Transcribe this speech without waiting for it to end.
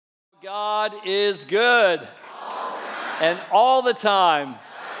God is good. And all the time.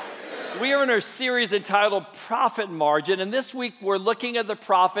 We are in our series entitled Prophet Margin, and this week we're looking at the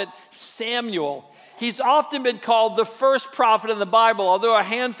prophet Samuel. He's often been called the first prophet in the Bible, although a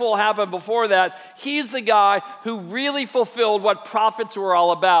handful happened before that. He's the guy who really fulfilled what prophets were all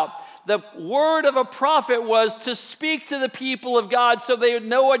about. The word of a prophet was to speak to the people of God so they would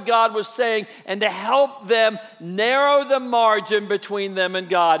know what God was saying and to help them narrow the margin between them and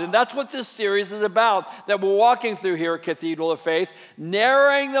God. And that's what this series is about that we're walking through here at Cathedral of Faith,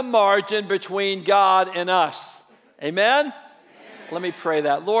 narrowing the margin between God and us. Amen? Amen. Let me pray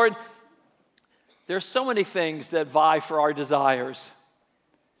that. Lord, there's so many things that vie for our desires.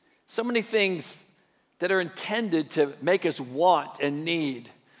 So many things that are intended to make us want and need.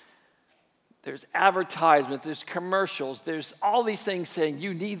 There's advertisements, there's commercials, there's all these things saying,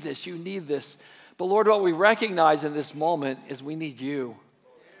 you need this, you need this. But Lord, what we recognize in this moment is we need you.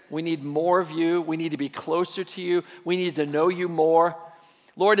 We need more of you. We need to be closer to you. We need to know you more.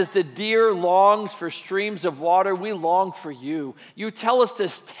 Lord, as the deer longs for streams of water, we long for you. You tell us to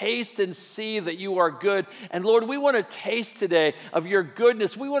taste and see that you are good. And Lord, we want to taste today of your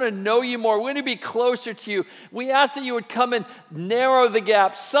goodness. We want to know you more. We want to be closer to you. We ask that you would come and narrow the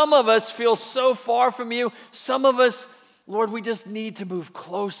gap. Some of us feel so far from you. Some of us, Lord, we just need to move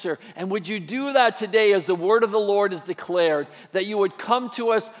closer. And would you do that today as the word of the Lord is declared, that you would come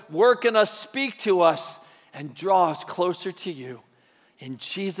to us, work in us, speak to us, and draw us closer to you. In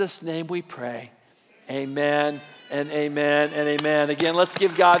Jesus' name we pray. Amen and amen and amen. Again, let's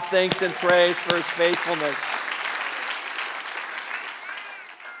give God thanks and praise for his faithfulness.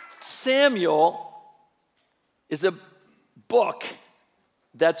 Samuel is a book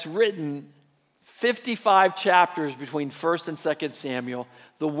that's written 55 chapters between 1st and 2nd Samuel.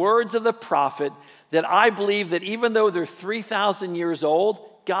 The words of the prophet that I believe that even though they're 3,000 years old,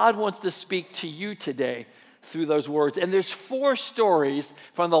 God wants to speak to you today through those words. And there's 4 stories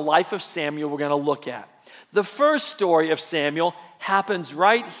from the life of Samuel we're going to look at. The first story of Samuel happens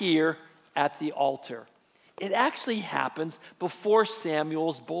right here at the altar. It actually happens before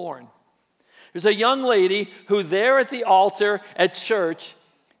Samuel's born. There's a young lady who there at the altar at church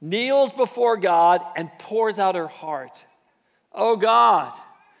kneels before God and pours out her heart. Oh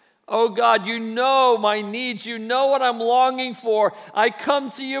God, you know my needs. You know what I'm longing for. I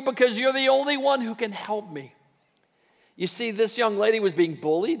come to you because you're the only one who can help me. You see, this young lady was being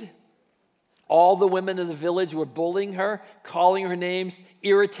bullied. All the women in the village were bullying her, calling her names,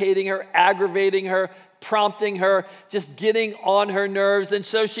 irritating her, aggravating her, prompting her, just getting on her nerves. And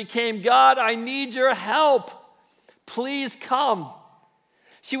so she came, God, I need your help. Please come.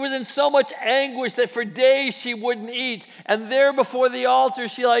 She was in so much anguish that for days she wouldn't eat. And there before the altar,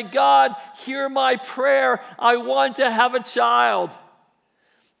 she like, God, hear my prayer. I want to have a child.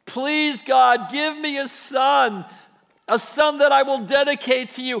 Please, God, give me a son that I will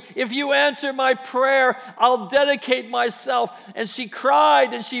dedicate to you. If you answer my prayer, I'll dedicate myself. And she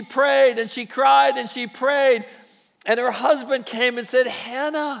cried and she prayed and she cried and she prayed. And her husband came and said,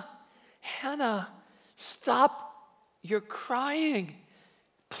 Hannah, stop your crying.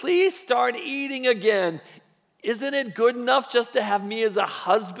 Please start eating again. Isn't it good enough just to have me as a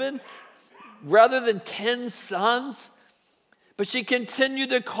husband rather than 10 sons? But she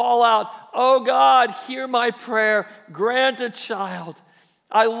continued to call out, oh God, hear my prayer. Grant a child.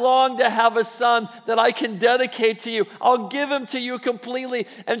 I long to have a son that I can dedicate to you. I'll give him to you completely.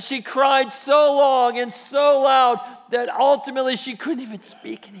 And she cried so long and so loud that ultimately she couldn't even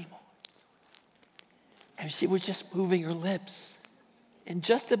speak anymore. And she was just moving her lips. And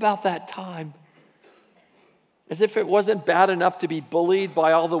just about that time, as if it wasn't bad enough to be bullied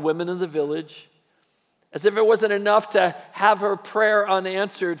by all the women in the village, as if it wasn't enough to have her prayer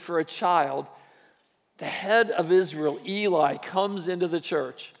unanswered for a child, the head of Israel, Eli, comes into the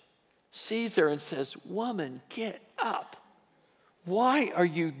church, sees her and says, woman, get up. Why are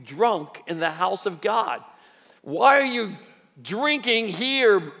you drunk in the house of God? Why are you drinking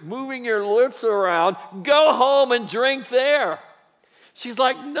here, moving your lips around? Go home and drink there. She's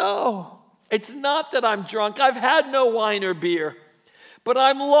like, no, it's not that I'm drunk. I've had no wine or beer. But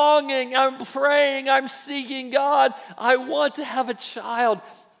I'm longing, I'm praying, I'm seeking God. I want to have a child.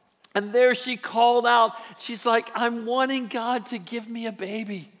 And there she called out. She's like, I'm wanting God to give me a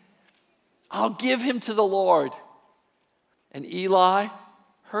baby. I'll give him to the Lord. And Eli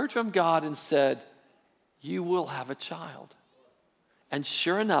heard from God and said, you will have a child. And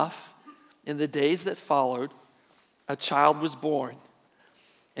sure enough, in the days that followed, a child was born.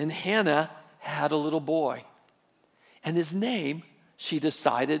 And Hannah had a little boy. And his name, she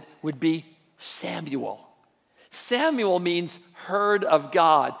decided, would be Samuel. Samuel means heard of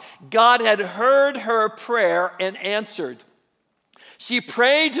God. God had heard her prayer and answered. She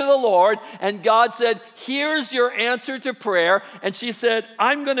prayed to the Lord, and God said, here's your answer to prayer. And she said,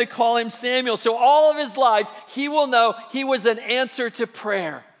 I'm going to call him Samuel. So all of his life, he will know he was an answer to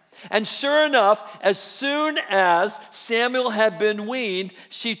prayer. And sure enough, as soon as Samuel had been weaned,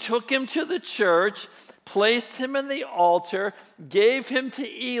 she took him to the church, placed him in the altar, gave him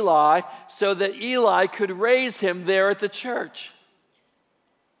to Eli so that Eli could raise him there at the church.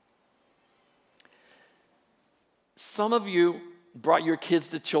 Some of you brought your kids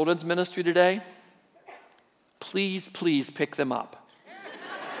to children's ministry today. Please, please pick them up.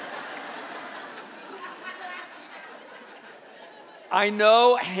 I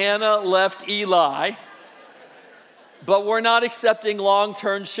know Hannah left Eli, but we're not accepting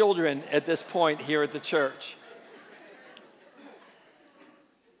long-term children at this point here at the church.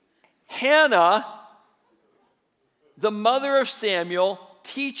 Hannah, the mother of Samuel,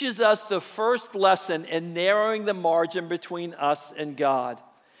 teaches us the first lesson in narrowing the margin between us and God.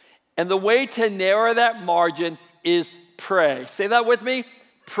 And the way to narrow that margin is pray. Say that with me.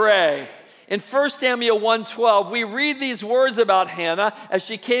 Pray. In 1 Samuel 1:12, we read these words about Hannah as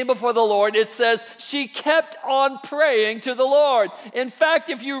she came before the Lord. It says, she kept on praying to the Lord. In fact,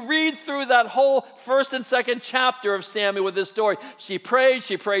 if you read through that whole first and second chapter of Samuel with this story, she prayed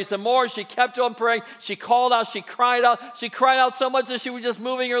some more, she kept on praying, she called out, she cried out so much that she was just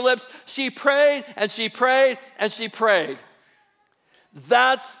moving her lips. She prayed and she prayed and she prayed.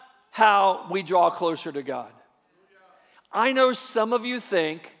 That's how we draw closer to God. I know some of you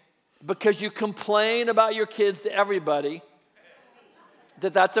think, because you complain about your kids to everybody,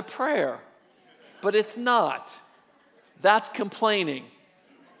 that's a prayer. But it's not. That's complaining.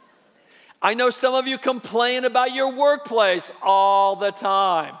 I know some of you complain about your workplace all the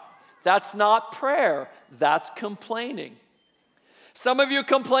time. That's not prayer. That's complaining. Some of you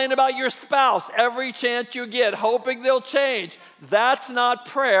complain about your spouse every chance you get, hoping they'll change. That's not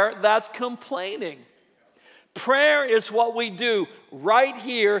prayer. That's complaining. Prayer is what we do right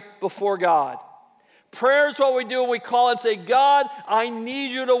here before God. Prayer is what we do when we call and say, God, I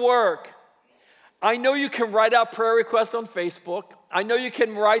need you to work. I know you can write out prayer requests on Facebook. I know you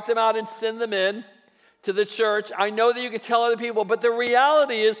can write them out and send them in to the church. I know that you can tell other people, but the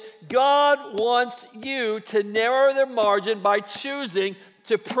reality is God wants you to narrow the margin by choosing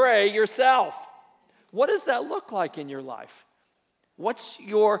to pray yourself. What does that look like in your life? What's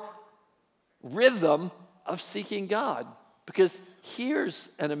your rhythm of seeking God? Because here's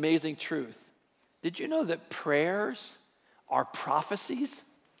an amazing truth. Did you know that prayers are prophecies?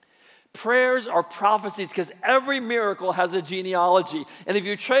 Prayers are prophecies because every miracle has a genealogy. And if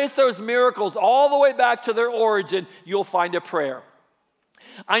you trace those miracles all the way back to their origin, you'll find a prayer.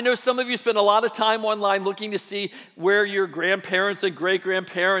 I know some of you spend a lot of time online looking to see where your grandparents and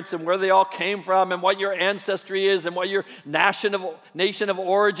great-grandparents and where they all came from and what your ancestry is and what your nation of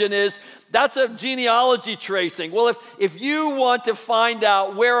origin is. That's a genealogy tracing. Well, if you want to find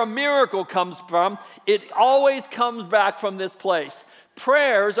out where a miracle comes from, it always comes back from this place.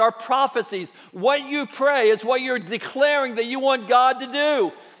 Prayers are prophecies. What you pray is what you're declaring that you want God to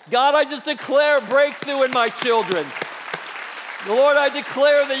do. God, I just declare breakthrough in my children. Lord, I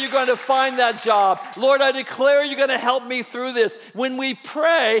declare that you're going to find that job. Lord, I declare you're going to help me through this. When we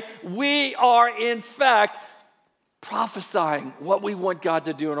pray, we are in fact prophesying what we want God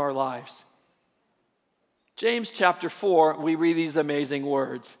to do in our lives. James chapter 4, we read these amazing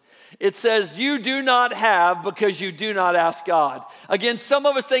words. It says, you do not have because you do not ask God. Again, some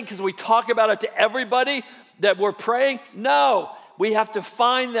of us think because we talk about it to everybody that we're praying. No, we have to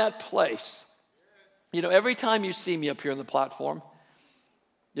find that place. You know, every time you see me up here on the platform,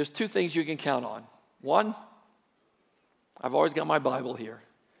 there's two things you can count on. One, I've always got my Bible here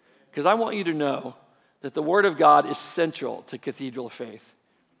because I want you to know that the Word of God is central to Cathedral of Faith.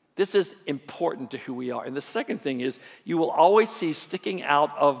 This is important to who we are. And the second thing is you will always see sticking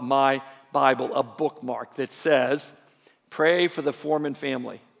out of my Bible a bookmark that says, pray for the Foreman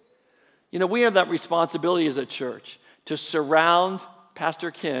family. You know, we have that responsibility as a church to surround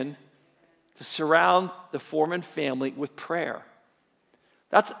Pastor Ken, to surround the Foreman family with prayer.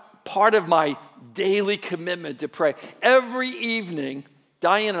 That's part of my daily commitment to pray. Every evening,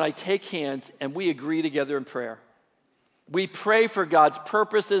 Diane and I take hands and we agree together in prayer. We pray for God's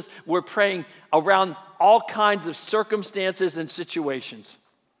purposes. We're praying around all kinds of circumstances and situations.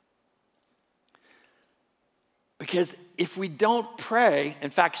 Because if we don't pray, in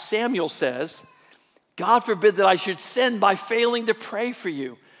fact, Samuel says, God forbid that I should sin by failing to pray for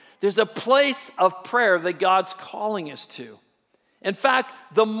you. There's a place of prayer that God's calling us to. In fact,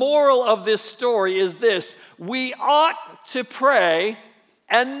 the moral of this story is this: we ought to pray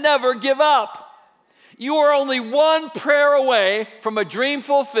and never give up. You are only one prayer away from a dream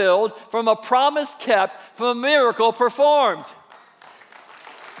fulfilled, from a promise kept, from a miracle performed.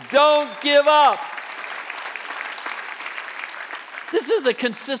 Don't give up. This is a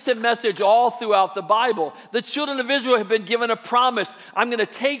consistent message all throughout the Bible. The children of Israel have been given a promise. I'm going to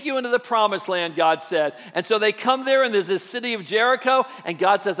take you into the promised land, God said. And so they come there, and there's this city of Jericho, and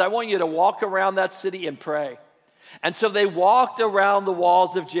God says, I want you to walk around that city and pray. And so they walked around the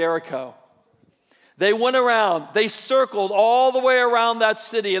walls of Jericho. They went around, they circled all the way around that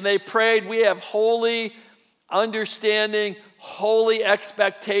city, and they prayed. We have holy understanding, holy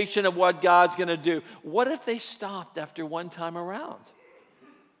expectation of what God's going to do. What if they stopped after one time around?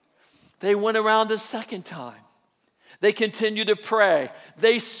 They went around a second time. They continued to pray.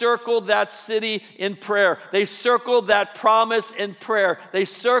 They circled that city in prayer. They circled that promise in prayer. They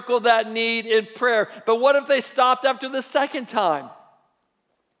circled that need in prayer. But what if they stopped after the second time?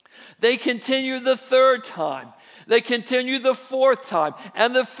 They continued the third time. They continued the fourth time,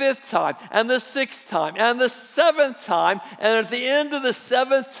 and the fifth time, and the sixth time, and the seventh time. And at the end of the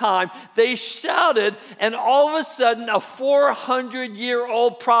seventh time, they shouted, and all of a sudden, a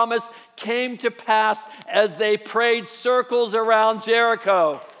 400-year-old promise came to pass as they prayed circles around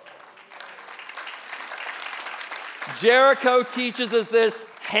Jericho. Jericho teaches us this.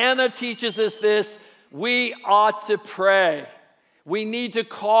 Hannah teaches us this. We ought to pray. We need to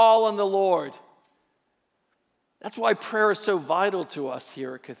call on the Lord. That's why prayer is so vital to us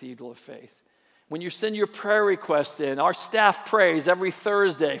here at Cathedral of Faith. When you send your prayer request in, our staff prays every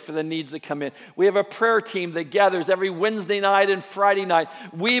Thursday for the needs that come in. We have a prayer team that gathers every Wednesday night and Friday night.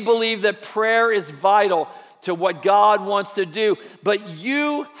 We believe that prayer is vital to what God wants to do, but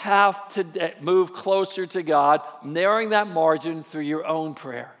you have to move closer to God, narrowing that margin through your own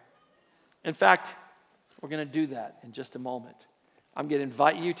prayer. In fact, we're going to do that in just a moment. I'm going to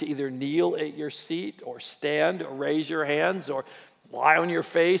invite you to either kneel at your seat or stand or raise your hands or lie on your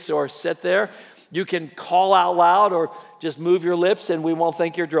face or sit there. You can call out loud or just move your lips and we won't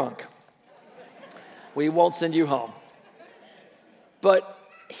think you're drunk. We won't send you home. But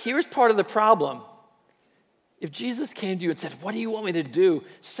here's part of the problem. If Jesus came to you and said, what do you want me to do?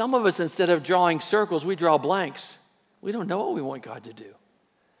 Some of us, instead of drawing circles, we draw blanks. We don't know what we want God to do.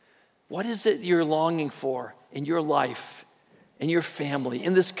 What is it you're longing for in your life, in your family,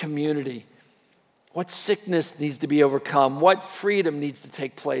 in this community? What sickness needs to be overcome? What freedom needs to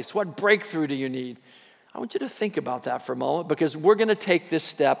take place? What breakthrough do you need? I want you to think about that for a moment, because we're going to take this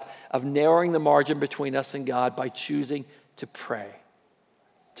step of narrowing the margin between us and God by choosing to pray.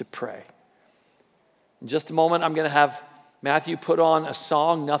 To pray. In just a moment, I'm going to have Matthew put on a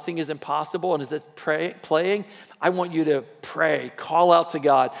song, Nothing is Impossible, and as it's playing, I want you to pray, call out to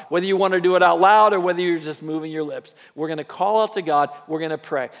God. Whether you want to do it out loud or whether you're just moving your lips, we're going to call out to God, we're going to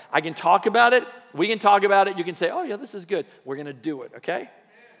pray. I can talk about it, we can talk about it, you can say, oh yeah, this is good. We're going to do it, okay?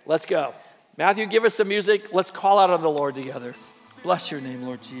 Let's go. Matthew, give us some music. Let's call out on the Lord together. Bless your name,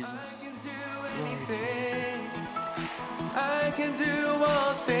 Lord Jesus. I can do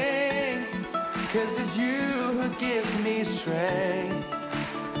all things, 'cause it's you who gives me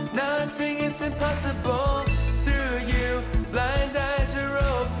strength. Nothing is impossible through you. Blind eyes are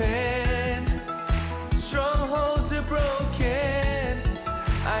open, strongholds are broken.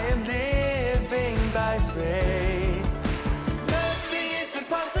 I am living by faith. Nothing is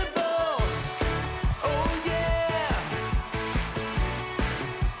impossible. Oh yeah.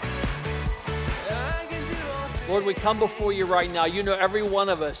 I can do all things. Lord, we come before you right now. You know every one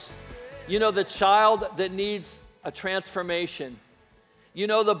of us. You know the child that needs a transformation. You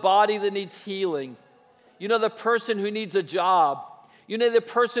know the body that needs healing. You know the person who needs a job. You know the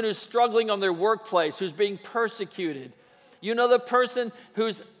person who's struggling on their workplace, who's being persecuted. You know the person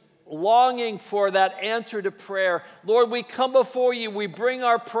who's longing for that answer to prayer. Lord, we come before you. We bring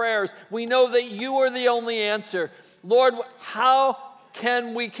our prayers. We know that you are the only answer. Lord, how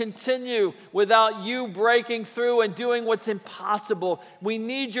can we continue without you breaking through and doing what's impossible? We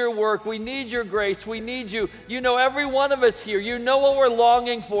need your work. We need your grace. We need you. You know every one of us here. You know what we're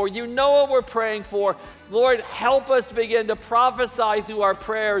longing for. You know what we're praying for. Lord, help us to begin to prophesy through our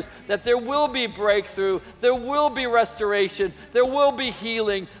prayers that there will be breakthrough, there will be restoration, there will be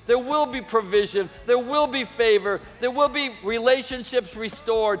healing, there will be provision, there will be favor, there will be relationships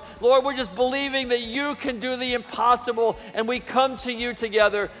restored. Lord, we're just believing that you can do the impossible, and we come to you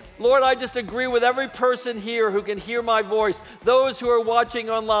together. Lord, I just agree with every person here who can hear my voice, those who are watching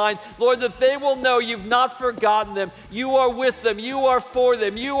online, Lord, that they will know you've not forgotten them. You are with them. You are for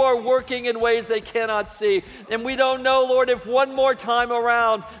them. You are working in ways they cannot see. And we don't know, Lord, if one more time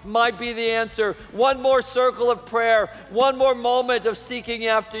around might be the answer. One more circle of prayer, one more moment of seeking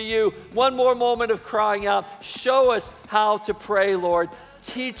after you, one more moment of crying out. Show us how to pray, Lord.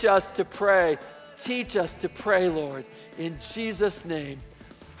 Teach us to pray. Teach us to pray, Lord. In Jesus' name.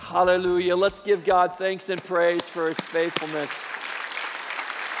 Hallelujah. Let's give God thanks and praise for his faithfulness.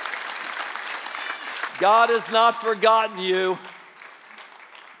 God has not forgotten you.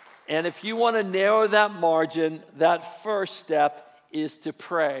 And if you want to narrow that margin, that first step is to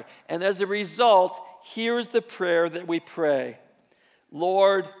pray. And as a result, here's the prayer that we pray.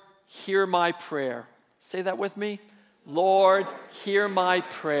 Lord, hear my prayer. Say that with me. Lord, hear my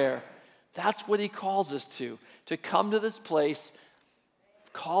prayer. That's what he calls us to come to this place,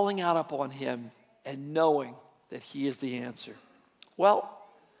 calling out upon him and knowing that he is the answer. Well,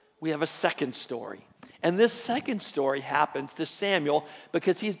 we have a second story. And this second story happens to Samuel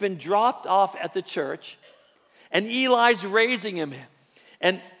because he's been dropped off at the church and Eli's raising him.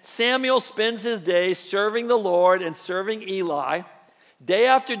 And Samuel spends his days serving the Lord and serving Eli. Day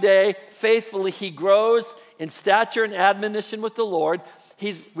after day, faithfully, he grows in stature and admonition with the Lord.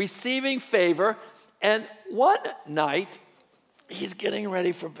 He's receiving favor. And one night, he's getting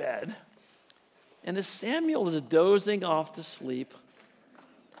ready for bed. And as Samuel is dozing off to sleep,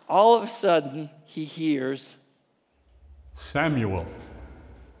 all of a sudden, he hears Samuel.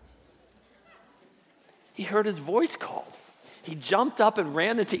 He heard his voice called. He jumped up and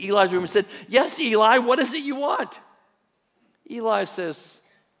ran into Eli's room and said, "Yes, Eli, what is it you want?" Eli says,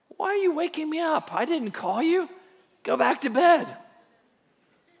 "Why are you waking me up? I didn't call you. Go back to bed."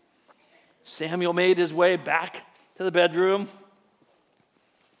 Samuel made his way back to the bedroom.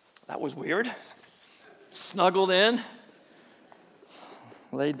 That was weird. Snuggled in,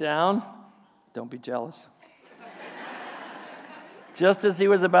 laid down. Don't be jealous. Just as he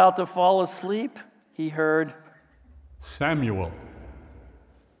was about to fall asleep, he heard Samuel.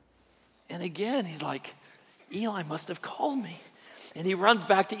 And again, he's like, Eli must have called me. And he runs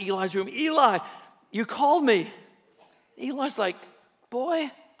back to Eli's room. Eli, you called me. Eli's like, boy,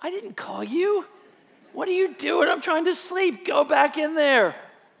 I didn't call you. What are you doing? I'm trying to sleep. Go back in there.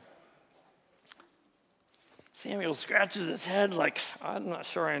 Samuel scratches his head like, I'm not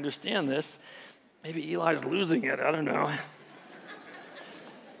sure I understand this. Maybe Eli's losing it. I don't know.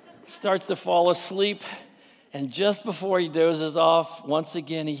 Starts to fall asleep. And just before he dozes off, once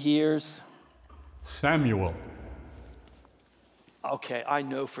again he hears Samuel. Okay, I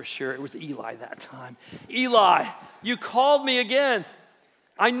know for sure it was Eli that time. Eli, you called me again.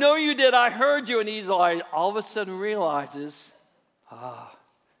 I know you did. I heard you. And Eli all of a sudden realizes,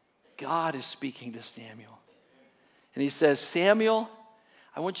 God is speaking to Samuel. And he says, Samuel,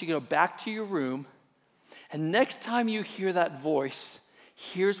 I want you to go back to your room. And next time you hear that voice,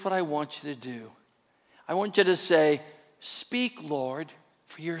 here's what I want you to do. I want you to say, speak, Lord,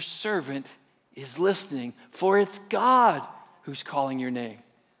 for your servant is listening, for it's God who's calling your name.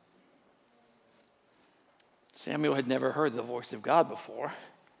 Samuel had never heard the voice of God before.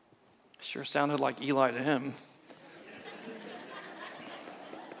 Sure sounded like Eli to him.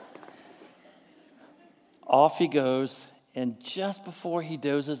 Off he goes, and just before he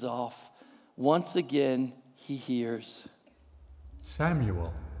dozes off, once again he hears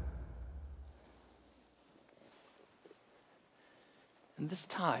Samuel. And this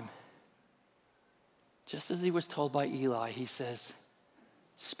time, just as he was told by Eli, he says,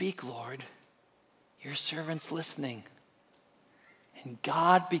 speak, Lord, your servant's listening. And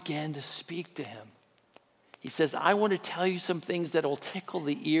God began to speak to him. He says, I want to tell you some things that will tickle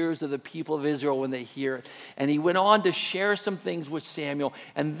the ears of the people of Israel when they hear it. And he went on to share some things with Samuel.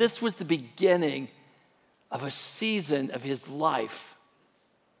 And this was the beginning of a season of his life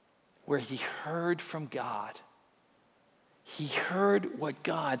where he heard from God. He heard what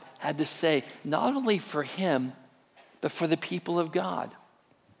God had to say, not only for him, but for the people of God.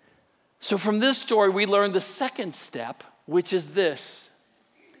 So from this story, we learn the second step, which is this.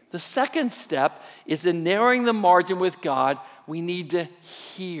 The second step is in narrowing the margin with God, we need to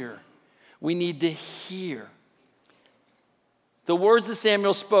hear. We need to hear. The words that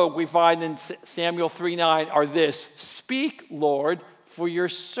Samuel spoke, we find in Samuel 3:9 are this: speak, Lord, for your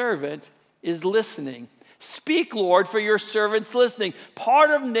servant is listening. Speak, Lord, for your servant's listening.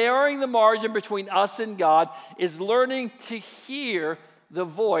 Part of narrowing the margin between us and God is learning to hear the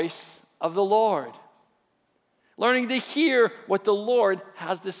voice of the Lord. Learning to hear what the Lord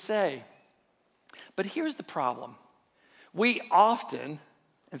has to say. But here's the problem. We often,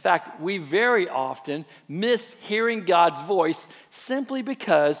 In fact, we very often miss hearing God's voice simply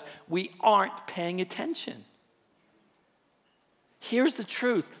because we aren't paying attention. Here's the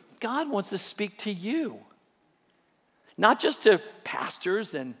truth. God wants to speak to you. Not just to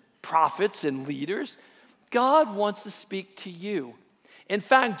pastors and prophets and leaders. God wants to speak to you. In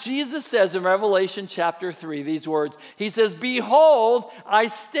fact, Jesus says in Revelation chapter 3 these words. He says, "Behold, I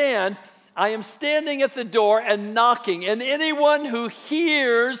am standing at the door and knocking, and anyone who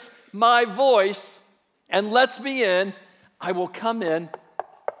hears my voice and lets me in, I will come in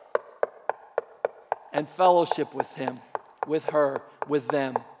and fellowship with him, with her, with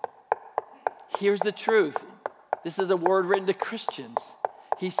them." Here's the truth. This is a word written to Christians.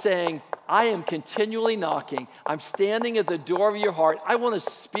 He's saying, I am continually knocking. I'm standing at the door of your heart. I want to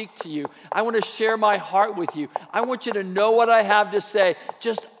speak to you. I want to share my heart with you. I want you to know what I have to say.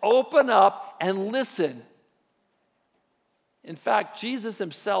 Just open up and listen. In fact, Jesus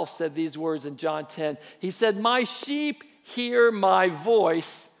himself said these words in John 10. He said, "My sheep hear my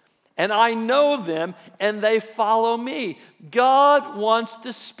voice, and I know them, and they follow me." God wants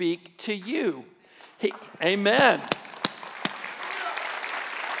to speak to you. Amen.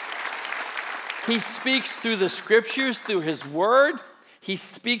 He speaks through the scriptures, through his word. He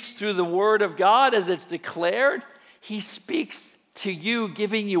speaks through the word of God as it's declared. He speaks to you,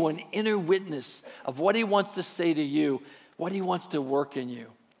 giving you an inner witness of what he wants to say to you, what he wants to work in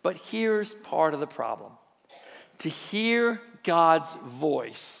you. But here's part of the problem. To hear God's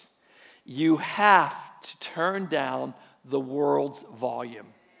voice, you have to turn down the world's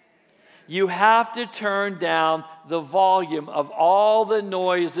volume. You have to turn down the volume of all the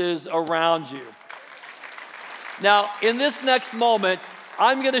noises around you. Now, in this next moment,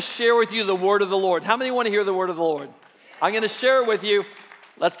 I'm going to share with you the word of the Lord. How many want to hear the word of the Lord? I'm going to share it with you.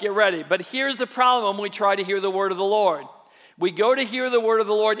 Let's get ready. But here's the problem when we try to hear the word of the Lord. We go to hear the word of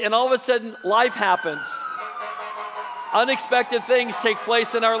the Lord, and all of a sudden, life happens. Unexpected things take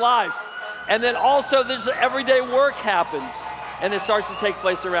place in our life. And then also, there's everyday work happens. And it starts to take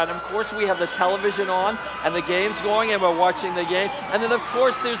place around. And of course, we have the television on and the game's going and we're watching the game. And then, of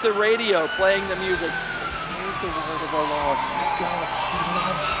course, there's the radio playing the music. Here's the word of the Lord. God, he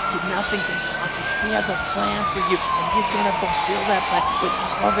loves you. Nothing can stop you. He has a plan for you, and he's going to fulfill that plan with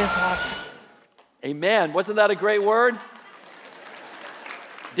all of his heart. Amen. Wasn't that a great word?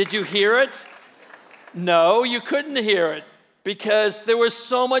 Did you hear it? No, you couldn't hear it. Because there was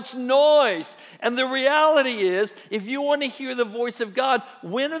so much noise. And the reality is, if you want to hear the voice of God,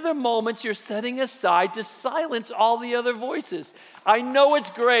 when are the moments you're setting aside to silence all the other voices? I know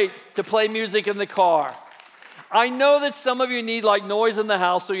it's great to play music in the car. I know that some of you need like noise in the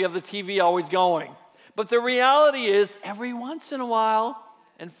house so you have the TV always going. But the reality is, every once in a while,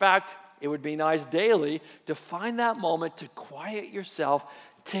 in fact, it would be nice daily to find that moment to quiet yourself,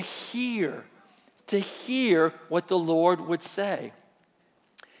 to hear what the Lord would say.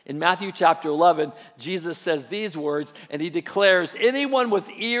 In Matthew chapter 11, Jesus says these words, and he declares, anyone with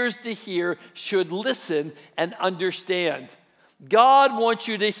ears to hear should listen and understand. God wants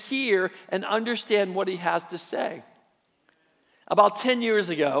you to hear and understand what he has to say. About 10 years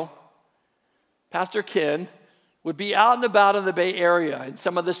ago, Pastor Ken would be out and about in the Bay Area, in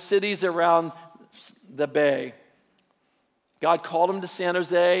some of the cities around the Bay. God called him to San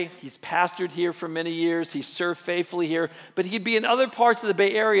Jose. He's pastored here for many years. He served faithfully here. But he'd be in other parts of the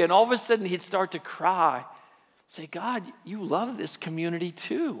Bay Area, and all of a sudden he'd start to cry. Say, God, you love this community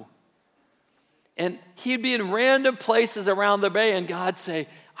too. And he'd be in random places around the Bay, and God say,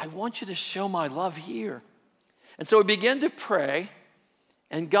 I want you to show my love here. And so he began to pray,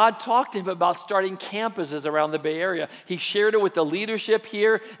 and God talked to him about starting campuses around the Bay Area. He shared it with the leadership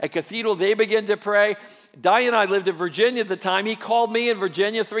here at Cathedral. They began to pray. Diane and I lived in Virginia at the time. He called me in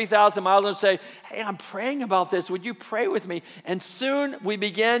Virginia, 3,000 miles, and said, hey, I'm praying about this. Would you pray with me? And soon we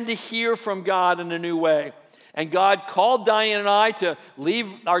began to hear from God in a new way. And God called Diane and I to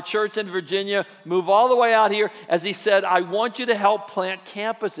leave our church in Virginia, move all the way out here, as he said, I want you to help plant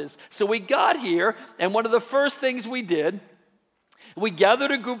campuses. So we got here, and one of the first things we did, we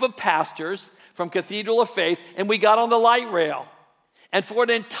gathered a group of pastors from Cathedral of Faith, and we got on the light rail. And for an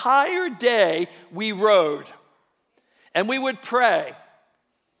entire day, we rode. And we would pray.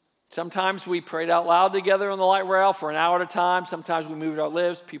 Sometimes we prayed out loud together on the light rail for an hour at a time. Sometimes we moved our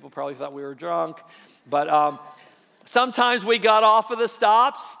lips. People probably thought we were drunk. But sometimes we got off of the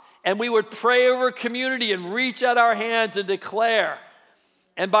stops, and we would pray over community and reach out our hands and declare.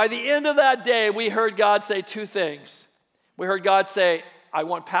 And by the end of that day, we heard God say two things. We heard God say, I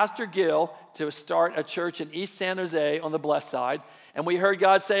want Pastor Gil to start a church in East San Jose on the Blessed Side. And we heard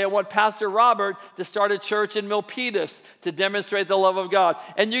God say, I want Pastor Robert to start a church in Milpitas to demonstrate the love of God.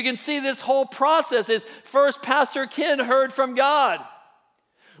 And you can see this whole process is first Pastor Ken heard from God.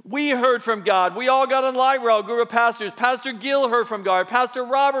 We heard from God. We all got on Light Rail, a group of pastors. Pastor Gil heard from God. Pastor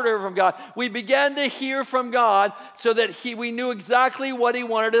Robert heard from God. We began to hear from God so that we knew exactly what he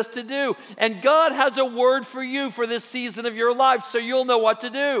wanted us to do. And God has a word for you for this season of your life, so you'll know what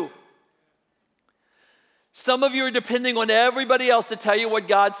to do. Some of you are depending on everybody else to tell you what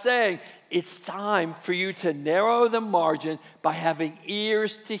God's saying. It's time for you to narrow the margin by having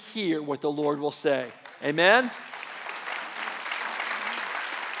ears to hear what the Lord will say. Amen?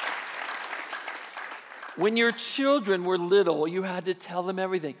 When your children were little, you had to tell them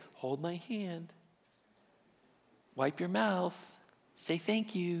everything. Hold my hand. Wipe your mouth. Say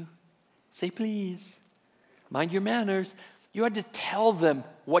thank you. Say please. Mind your manners. You had to tell them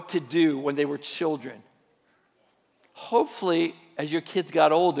what to do when they were children. Hopefully, as your kids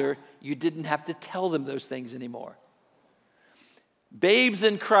got older, you didn't have to tell them those things anymore. Babes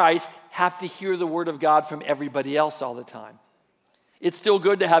in Christ have to hear the word of God from everybody else all the time. It's still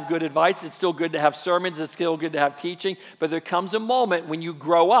good to have good advice. It's still good to have sermons. It's still good to have teaching. But there comes a moment when you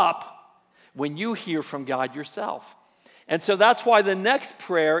grow up, when you hear from God yourself. And so that's why the next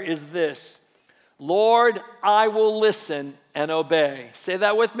prayer is this. Lord, I will listen and obey. Say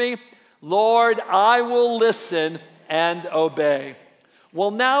that with me. Lord, I will listen and obey. Well,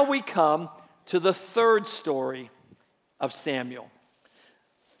 now we come to the third story of Samuel.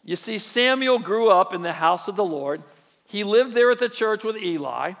 You see, Samuel grew up in the house of the Lord. He lived there at the church with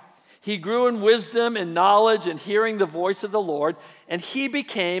Eli. He grew in wisdom and knowledge and hearing the voice of the Lord, and he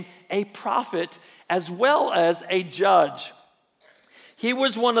became a prophet as well as a judge. He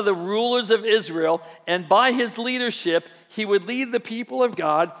was one of the rulers of Israel, and by his leadership, he would lead the people of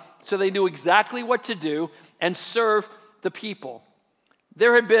God so they knew exactly what to do and serve the people.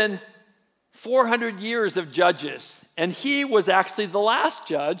 There had been 400 years of judges, and he was actually the last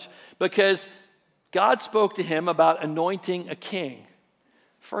judge because God spoke to him about anointing a king.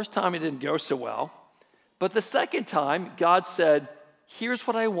 First time it didn't go so well, but the second time God said, here's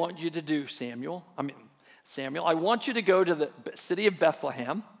what I want you to do, Samuel. I want you to go to the city of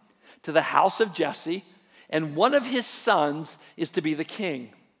Bethlehem, to the house of Jesse, and one of his sons is to be the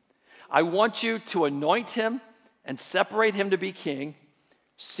king. I want you to anoint him and separate him to be king.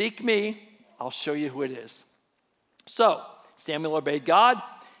 Seek me, I'll show you who it is. So Samuel obeyed God,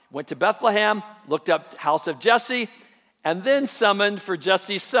 went to Bethlehem, looked up house of Jesse, and then summoned for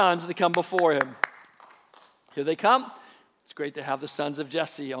Jesse's sons to come before him. Here they come. It's great to have the sons of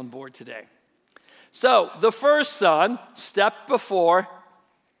Jesse on board today. So the first son stepped before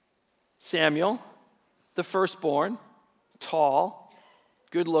Samuel, the firstborn, tall,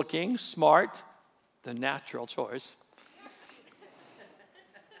 good-looking, smart, the natural choice.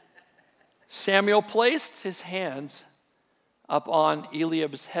 Samuel placed his hands up on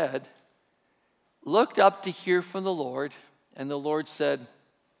Eliab's head, looked up to hear from the Lord, and the Lord said,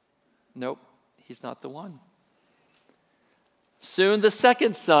 nope, he's not the one. Soon the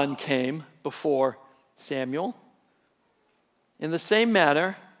second son came before Samuel. In the same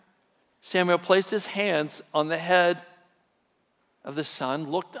manner, Samuel placed his hands on the head of the son,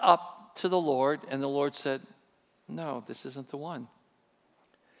 looked up to the Lord, and the Lord said, no, this isn't the one.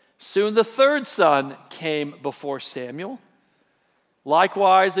 Soon the third son came before Samuel.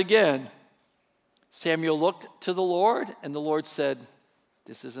 Likewise again, Samuel looked to the Lord, and the Lord said,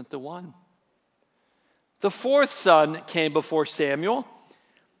 this isn't the one. The fourth son came before Samuel,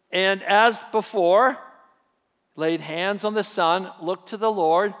 and as before, laid hands on the son, looked to the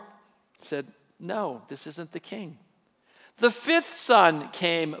Lord, said, no, this isn't the king. The fifth son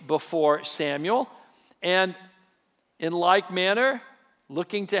came before Samuel, and in like manner,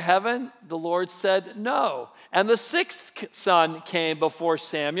 looking to heaven, the Lord said, no. And the sixth son came before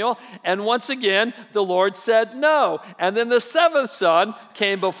Samuel, and once again, the Lord said, no. And then the seventh son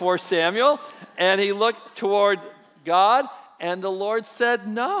came before Samuel, and he looked toward God, and the Lord said,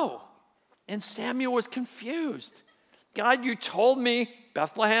 no. And Samuel was confused. God, you told me,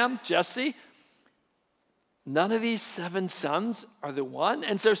 Bethlehem, Jesse, none of these 7 sons are the one.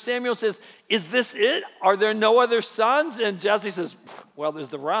 And so Samuel says, is this it? Are there no other sons? And Jesse says, well, there's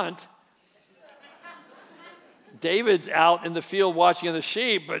the runt. David's out in the field watching the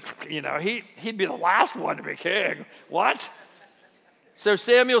sheep, but, he'd be the last one to be king. What? So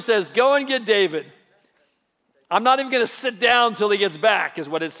Samuel says, go and get David. I'm not even going to sit down until he gets back, is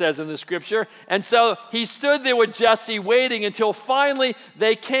what it says in the scripture. And so he stood there with Jesse waiting until finally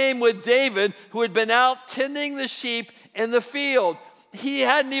they came with David, who had been out tending the sheep in the field. he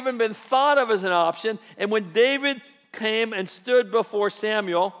hadn't even been thought of as an option. And when David came and stood before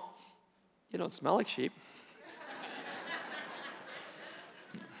Samuel, you don't smell like sheep.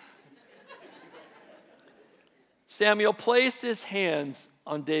 Samuel placed his hands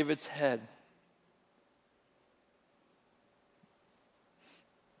on David's head.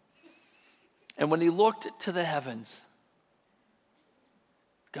 And when he looked to the heavens,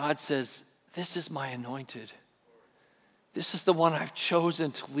 God says, this is my anointed. This is the one I've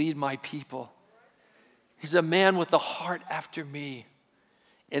chosen to lead my people. He's a man with a heart after me.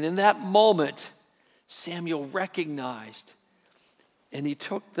 And in that moment, Samuel recognized, and he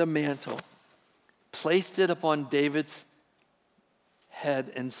took the mantle, placed it upon David's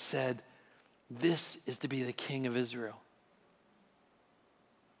head, and said, this is to be the king of Israel.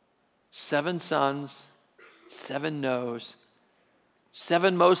 7 sons, 7 no's,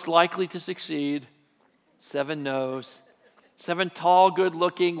 7 most likely to succeed, 7 no's, 7 tall,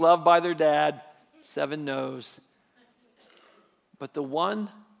 good-looking, loved by their dad, 7 no's. But the one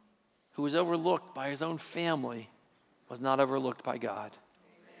who was overlooked by his own family was not overlooked by God.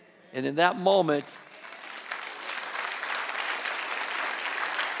 And in that moment,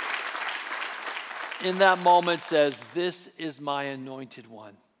 says, this is my anointed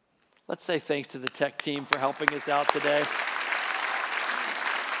one. Let's say thanks to the tech team for helping us out today.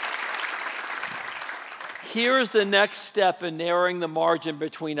 Here's the next step in narrowing the margin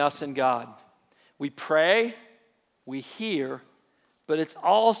between us and God. We pray, we hear, but it's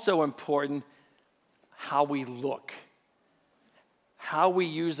also important how we look, how we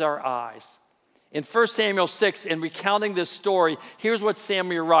use our eyes. In 1 Samuel 6, in recounting this story, here's what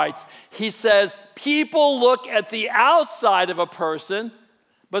Samuel writes. He says, people look at the outside of a person,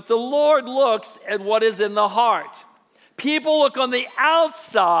 but the Lord looks at what is in the heart. People look on the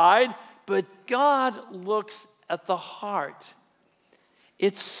outside, but God looks at the heart.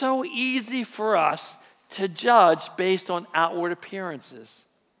 It's so easy for us to judge based on outward appearances.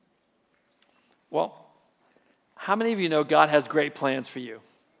 Well, how many of you know God has great plans for you?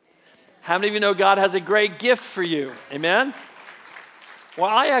 How many of you know God has a great gift for you? Amen? Well,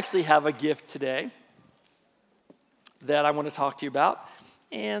 I actually have a gift today that I want to talk to you about,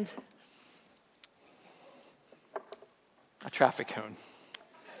 and a traffic cone.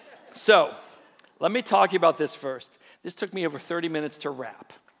 So, let me talk to you about this first. This took me over 30 minutes to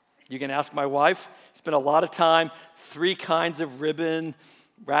wrap. You can ask my wife. Spent a lot of time, 3 kinds of ribbon,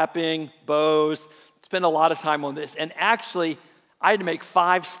 wrapping, bows. Spent a lot of time on this. And actually, I had to make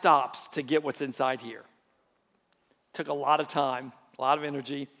 5 stops to get what's inside here. Took a lot of time, a lot of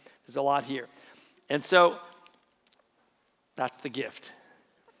energy. There's a lot here. And so, that's the gift.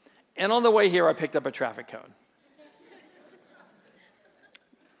 And on the way here, I picked up a traffic cone.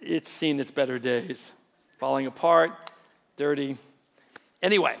 It's seen its better days. Falling apart, dirty.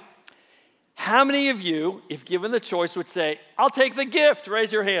 Anyway, how many of you, if given the choice, would say, I'll take the gift?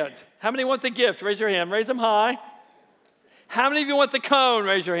 Raise your hand. How many want the gift? Raise your hand. Raise them high. How many of you want the cone?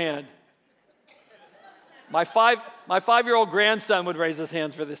 Raise your hand. My 5-year-old grandson would raise his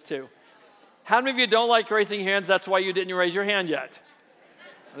hands for this too. How many of you don't like raising hands? That's why you didn't raise your hand yet.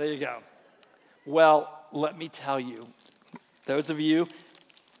 There you go. Well, let me tell you, those of you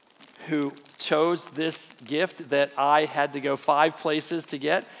who chose this gift that I had to go 5 places to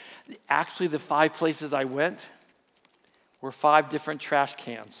get, actually the 5 places I went were 5 different trash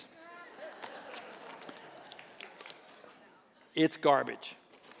cans. It's garbage.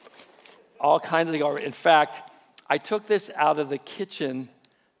 All kinds of garbage. In fact, I took this out of the kitchen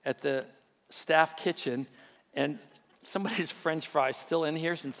at the staff kitchen, and somebody's French fries still in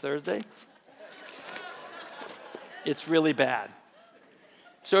here since Thursday. It's really bad.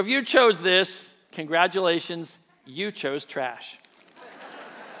 So if you chose this, congratulations, you chose trash.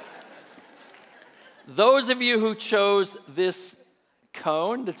 Those of you who chose this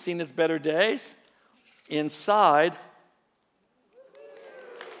cone that's seen its better days, inside,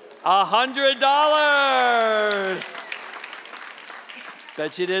 $100.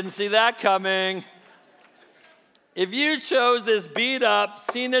 Bet you didn't see that coming. If you chose this beat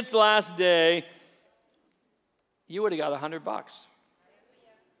up, seen its last day, you would have got $100.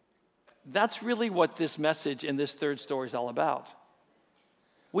 That's really what this message in this third story is all about.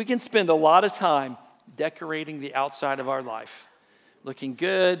 We can spend a lot of time decorating the outside of our life, looking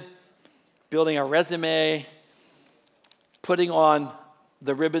good, building our resume, putting on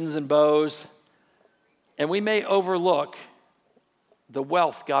the ribbons and bows, and we may overlook the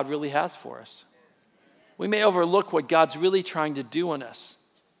wealth God really has for us. We may overlook what God's really trying to do in us.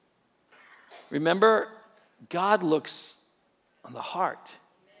 Remember, God looks on the heart.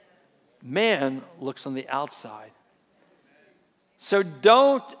 Man looks on the outside. So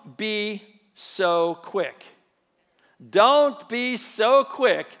don't be so quick. Don't be so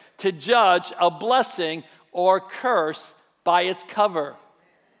quick to judge a blessing or curse by its cover.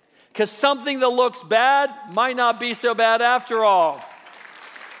 Because something that looks bad might not be so bad after all.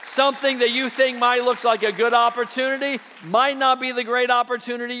 Something that you think might look like a good opportunity might not be the great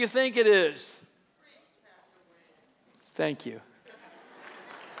opportunity you think it is. Thank you.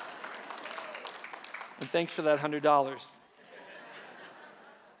 And thanks for that $100.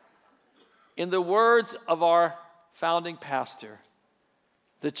 In the words of our founding pastor,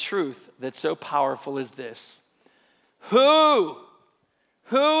 the truth that's so powerful is this. Who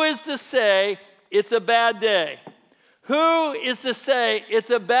is to say it's a bad day? Who is to say it's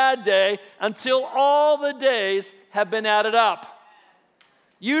a bad day until all the days have been added up?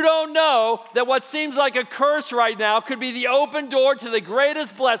 You don't know that what seems like a curse right now could be the open door to the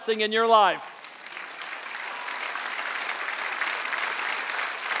greatest blessing in your life.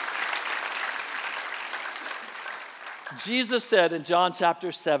 Jesus said in John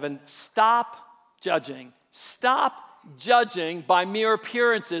chapter 7, stop judging. Stop judging by mere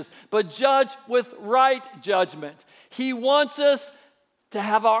appearances, but judge with right judgment. He wants us to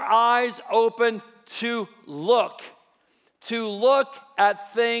have our eyes open to look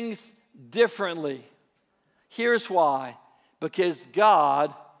at things differently. Here's why. Because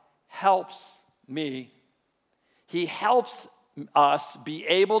God helps me. He helps us be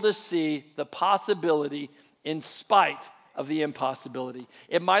able to see the possibility in spite of the impossibility.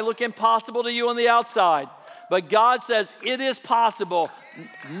 It might look impossible to you on the outside, but God says it is possible.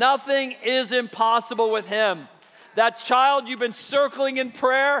 Nothing is impossible with Him. That child you've been circling in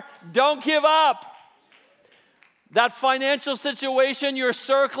prayer, don't give up. That financial situation you're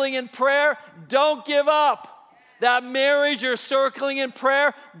circling in prayer, don't give up. That marriage you're circling in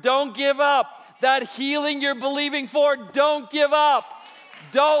prayer, don't give up. That healing you're believing for, don't give up.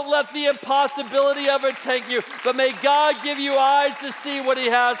 Don't let the impossibility of it take you, but may God give you eyes to see what He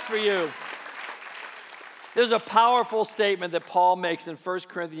has for you. There's a powerful statement that Paul makes in 1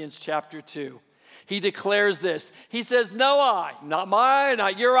 Corinthians chapter 2. He declares this. He says, no eye, not my eye,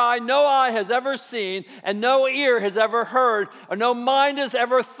 not your eye, no eye has ever seen, and no ear has ever heard, or no mind has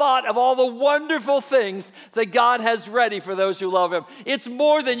ever thought of all the wonderful things that God has ready for those who love Him. It's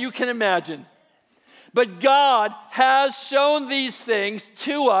more than you can imagine. But God has shown these things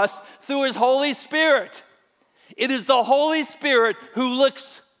to us through His Holy Spirit. It is the Holy Spirit who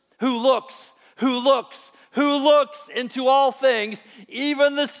looks into all things,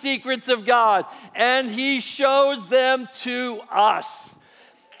 even the secrets of God, and He shows them to us.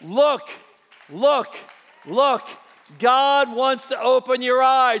 Look. God wants to open your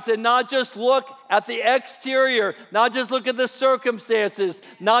eyes and not just look at the exterior, not just look at the circumstances,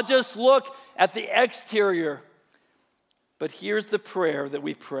 not just look at the exterior. But here's the prayer that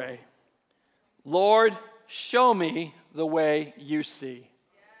we pray. Lord, show me the way you see.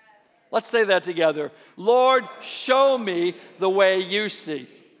 Let's say that together. Lord, show me the way you see.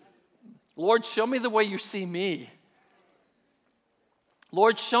 Lord, show me the way you see me.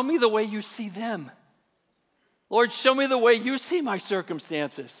 Lord, show me the way you see them. Lord, show me the way you see my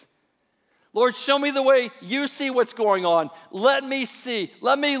circumstances. Lord, show me the way you see what's going on. Let me see.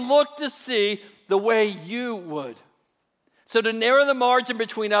 Let me look to see the way you would. So to narrow the margin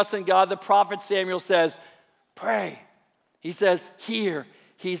between us and God, the prophet Samuel says, pray. He says, hear.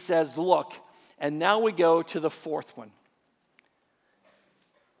 He says, look. And now we go to the fourth one.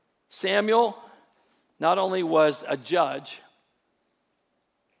 Samuel not only was a judge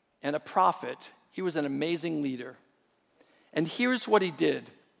and a prophet, he was an amazing leader. And here's what he did.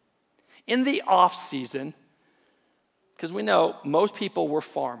 In the off season, because we know most people were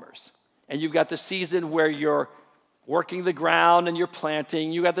farmers, and you've got the season where you're working the ground and you're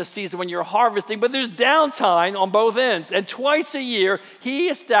planting. You got the season when you're harvesting, but there's downtime on both ends. And twice a year, he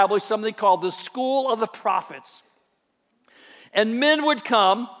established something called the School of the Prophets. And men would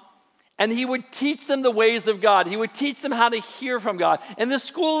come, and he would teach them the ways of God. He would teach them how to hear from God. And the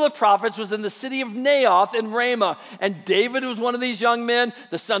School of the Prophets was in the city of Naioth in Ramah. And David was one of these young men,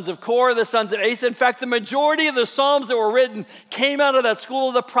 the sons of Korah, the sons of Asa. In fact, the majority of the Psalms that were written came out of that School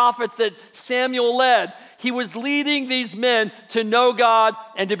of the Prophets that Samuel led. He was leading these men to know God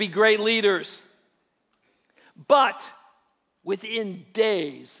and to be great leaders. But within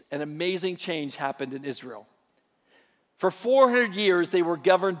days, an amazing change happened in Israel. For 400 years, they were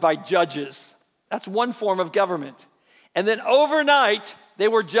governed by judges. That's one form of government. And then overnight, they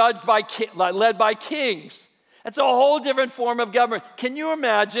were led by kings. That's a whole different form of government. Can you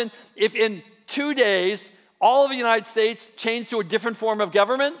imagine if in 2 days, all of the United States changed to a different form of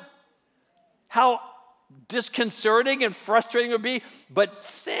government? How disconcerting and frustrating it would be, but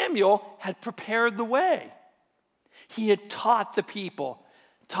Samuel had prepared the way. He had taught the people,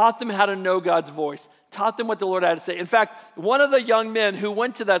 taught them how to know God's voice, taught them what the Lord had to say. In fact, one of the young men who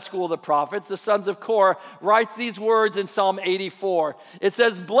went to that school of the prophets, the sons of Korah, writes these words in Psalm 84. It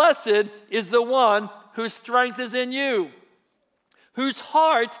says, "Blessed is the one whose strength is in you, whose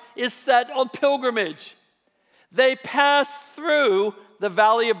heart is set on pilgrimage. They pass through the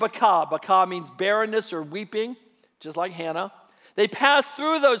valley of Baca." Baca means barrenness or weeping, just like Hannah. They pass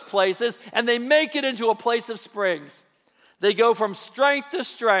through those places and they make it into a place of springs. They go from strength to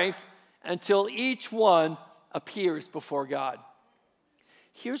strength until each one appears before God.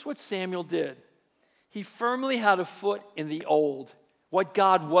 Here's what Samuel did. He firmly had a foot in the old, what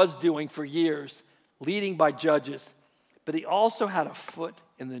God was doing for years, leading by judges. But he also had a foot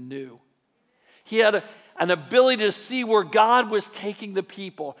in the new. He had an ability to see where God was taking the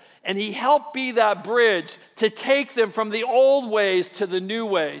people. And he helped be that bridge to take them from the old ways to the new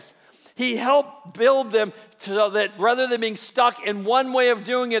ways. He helped build them so that rather than being stuck in one way of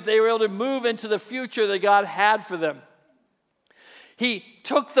doing it, they were able to move into the future that God had for them. He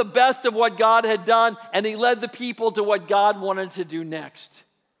took the best of what God had done and he led the people to what God wanted to do next.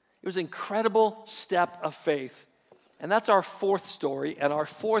 It was an incredible step of faith. And that's our fourth story and our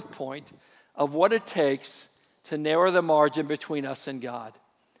fourth point of what it takes to narrow the margin between us and God.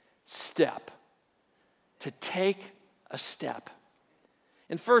 Step. To take a step.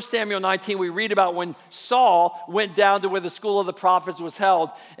 In 1 Samuel 19, we read about when Saul went down to where the school of the prophets was held.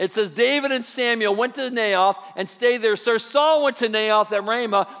 It says, David and Samuel went to Naioth and stayed there. So Saul went to Naioth at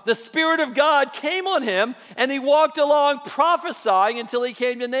Ramah. The Spirit of God came on him, and he walked along prophesying until he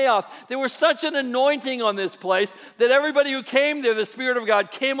came to Naioth. There was such an anointing on this place that everybody who came there, the Spirit of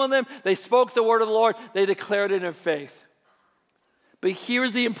God came on them. They spoke the word of the Lord. They declared it in faith. But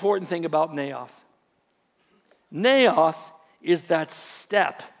here's the important thing about Naioth. Naioth is that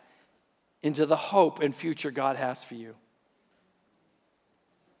step into the hope and future God has for you.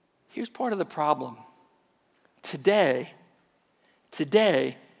 Here's part of the problem. Today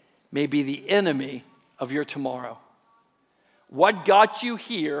may be the enemy of your tomorrow. What got you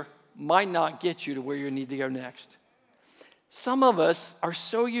here might not get you to where you need to go next. Some of us are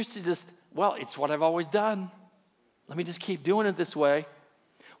so used to just, well, it's what I've always done. Let me just keep doing it this way.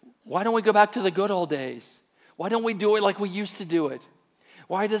 Why don't we go back to the good old days? Why don't we do it like we used to do it?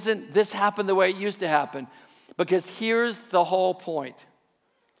 Why doesn't this happen the way it used to happen? Because here's the whole point.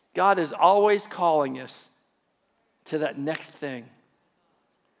 God is always calling us to that next thing.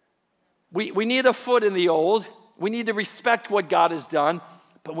 We need a foot in the old. We need to respect what God has done,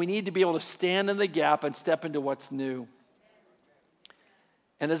 but we need to be able to stand in the gap and step into what's new.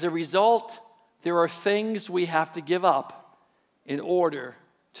 And as a result, there are things we have to give up in order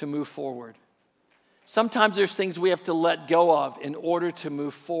to move forward. Sometimes there's things we have to let go of in order to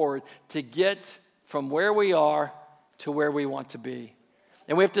move forward, to get from where we are to where we want to be.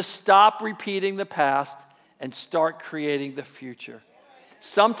 And we have to stop repeating the past and start creating the future.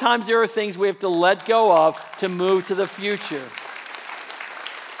 Sometimes there are things we have to let go of to move to the future.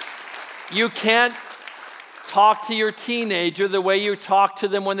 You can't talk to your teenager the way you talked to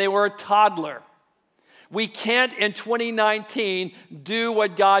them when they were a toddler. We can't in 2019 do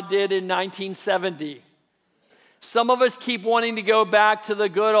what God did in 1970. Some of us keep wanting to go back to the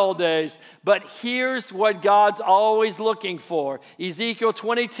good old days, but here's what God's always looking for. Ezekiel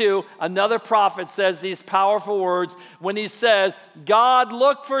 22, another prophet says these powerful words when he says, God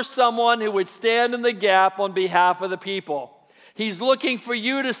looked for someone who would stand in the gap on behalf of the people. He's looking for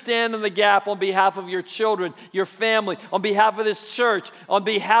you to stand in the gap on behalf of your children, your family, on behalf of this church, on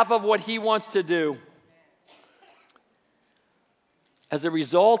behalf of what he wants to do. As a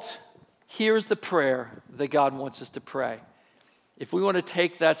result, here's the prayer that God wants us to pray. If we want to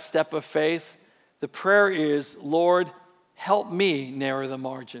take that step of faith, the prayer is, Lord, help me narrow the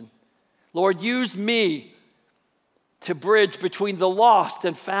margin. Lord, use me to bridge between the lost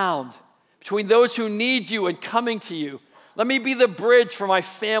and found, between those who need you and coming to you. Let me be the bridge for my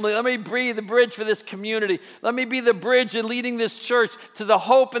family. Let me be the bridge for this community. Let me be the bridge in leading this church to the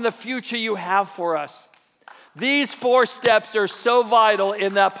hope and the future you have for us. These 4 steps are so vital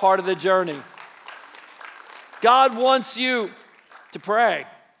in that part of the journey. God wants you to pray.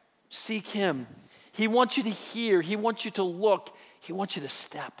 Seek him. He wants you to hear. He wants you to look. He wants you to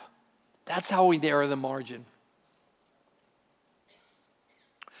step. That's how we narrow the margin.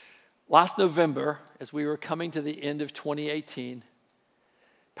 Last November, as we were coming to the end of 2018,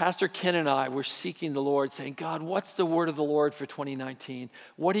 Pastor Ken and I were seeking the Lord, saying, God, what's the word of the Lord for 2019?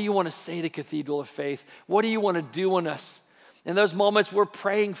 What do you want to say to Cathedral of Faith? What do you want to do in us? In those moments, we're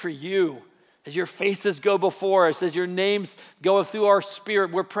praying for you As your faces go before us, as your names go through our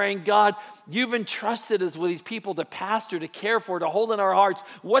spirit, we're praying, God, you've entrusted us with these people to pastor, to care for, to hold in our hearts.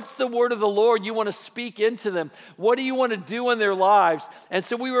 What's the word of the Lord you want to speak into them? What do you want to do in their lives? And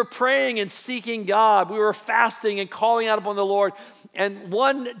so we were praying and seeking God. We were fasting and calling out upon the Lord. And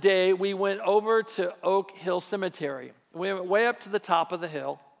one day we went over to Oak Hill Cemetery. We went way up to the top of the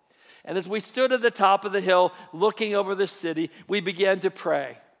hill. And as we stood at the top of the hill looking over the city, we began to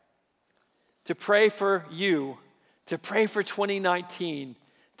pray. To pray for you, to pray for 2019,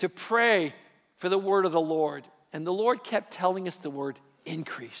 to pray for the word of the Lord. And the Lord kept telling us the word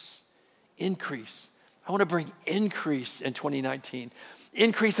increase, increase. I want to bring increase in 2019.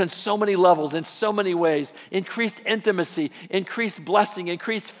 Increase on so many levels, in so many ways. Increased intimacy, increased blessing,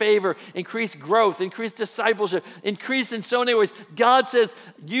 increased favor, increased growth, increased discipleship, increase in so many ways. God says,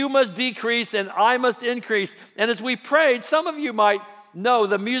 you must decrease and I must increase. And as we prayed, some of you might know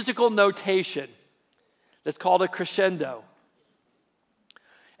the musical notation that's called a crescendo.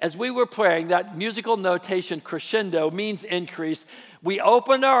 As we were praying, that musical notation crescendo means increase. We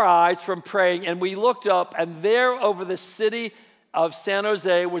opened our eyes from praying and we looked up, and there over the city of San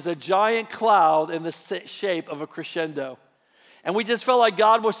Jose was a giant cloud in the shape of a crescendo. And we just felt like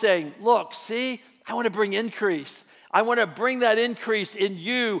God was saying, look, see, I want to bring increase. I want to bring that increase in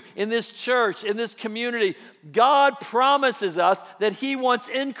you, in this church, in this community. God promises us that he wants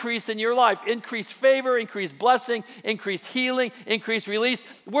increase in your life. Increased favor, increased blessing, increased healing, increased release.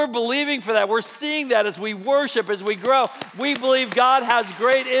 We're believing for that. We're seeing that as we worship, as we grow. We believe God has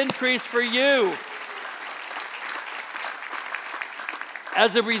great increase for you.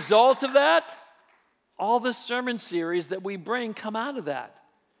 As a result of that, all the sermon series that we bring come out of that.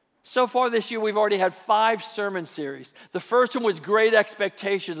 So far this year, we've already had 5 sermon series. The first one was Great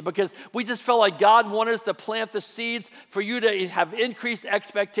Expectations, because we just felt like God wanted us to plant the seeds for you to have increased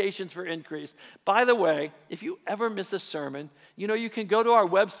expectations for increase. By the way, if you ever miss a sermon, you can go to our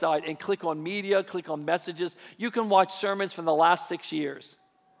website and click on media, click on messages. You can watch sermons from the last 6 years.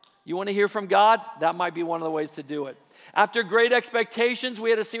 You want to hear from God? That might be one of the ways to do it. After Great Expectations, we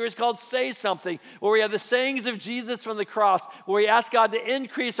had a series called Say Something, where we had the sayings of Jesus from the cross, where we asked God to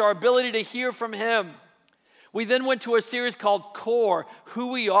increase our ability to hear from him. We then went to a series called Core,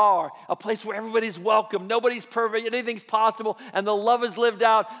 Who We Are, a place where everybody's welcome, nobody's perfect, anything's possible, and the love is lived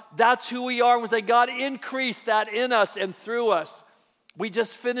out. That's who we are. And we say, God, increase that in us and through us. We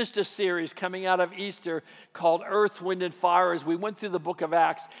just finished a series coming out of Easter called Earth, Wind, and Fire, as we went through the book of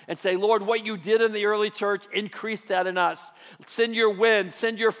Acts and say, Lord, what you did in the early church, increase that in us. Send your wind,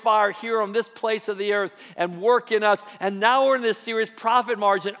 send your fire here on this place of the earth and work in us. And now we're in this series, Profit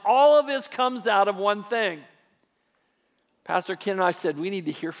Margin. All of this comes out of one thing. Pastor Ken and I said, we need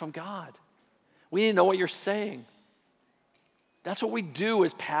to hear from God. We need to know what you're saying. That's what we do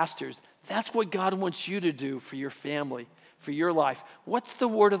as pastors. That's what God wants you to do for your family, for your life. What's the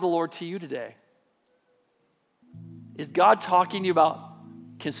word of the Lord to you today? Is God talking to you about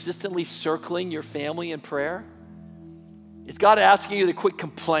consistently circling your family in prayer? Is God asking you to quit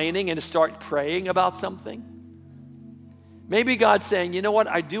complaining and to start praying about something? Maybe God's saying, you know what,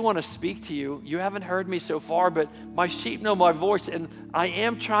 I do want to speak to you. You haven't heard me so far, but my sheep know my voice, and I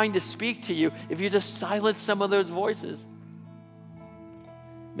am trying to speak to you if you just silence some of those voices.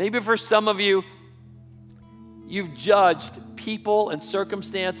 Maybe for some of you, you've judged people and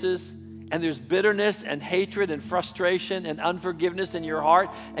circumstances, and there's bitterness and hatred and frustration and unforgiveness in your heart,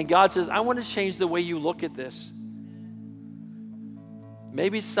 and God says, I want to change the way you look at this.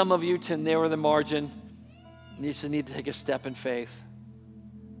 Maybe some of you, to narrow the margin, need to take a step in faith.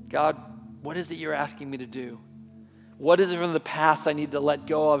 God, what is it you're asking me to do? What is it from the past I need to let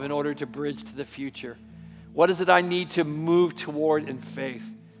go of in order to bridge to the future? What is it I need to move toward in faith?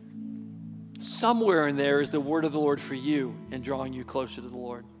 Somewhere in there is the word of the Lord for you and drawing you closer to the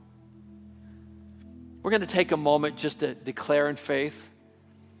Lord. We're going to take a moment just to declare in faith,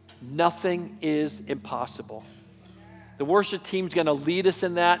 nothing is impossible. The worship team's going to lead us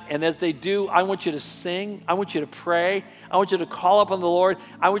in that, and as they do, I want you to sing. I want you to pray. I want you to call upon the Lord.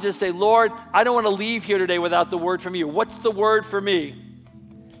 I want you to say, Lord, I don't want to leave here today without the word from you. What's the word for me?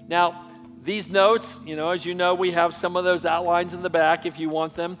 Now, these notes, as you know, we have some of those outlines in the back if you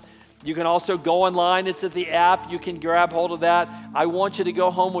want them. You can also go online. It's at the app. You can grab hold of that. I want you to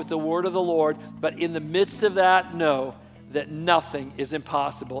go home with the word of the Lord, but in the midst of that, know that nothing is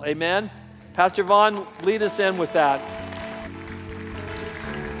impossible. Amen? Pastor Vaughn, lead us in with that.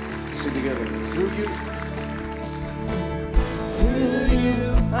 Sing together. Through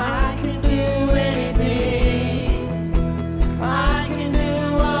you, I can do anything. I can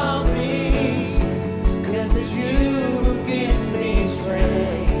do all things, 'cause it's you who gives me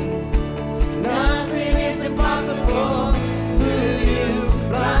strength.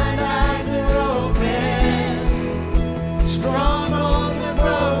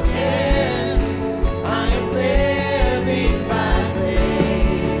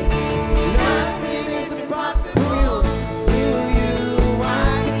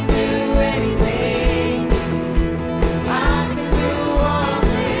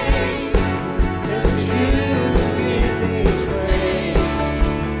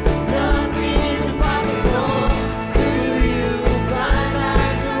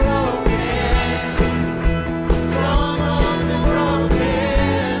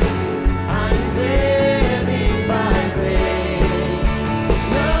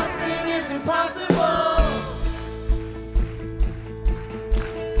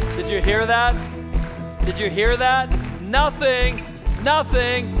 you hear that? Did you hear that? Nothing,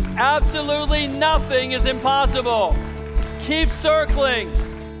 absolutely nothing is impossible. Keep circling,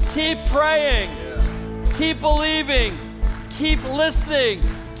 keep praying, keep believing, keep listening,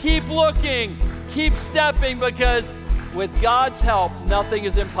 keep looking, keep stepping, because with God's help, nothing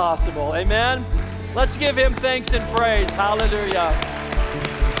is impossible. Amen? Let's give him thanks and praise. Hallelujah.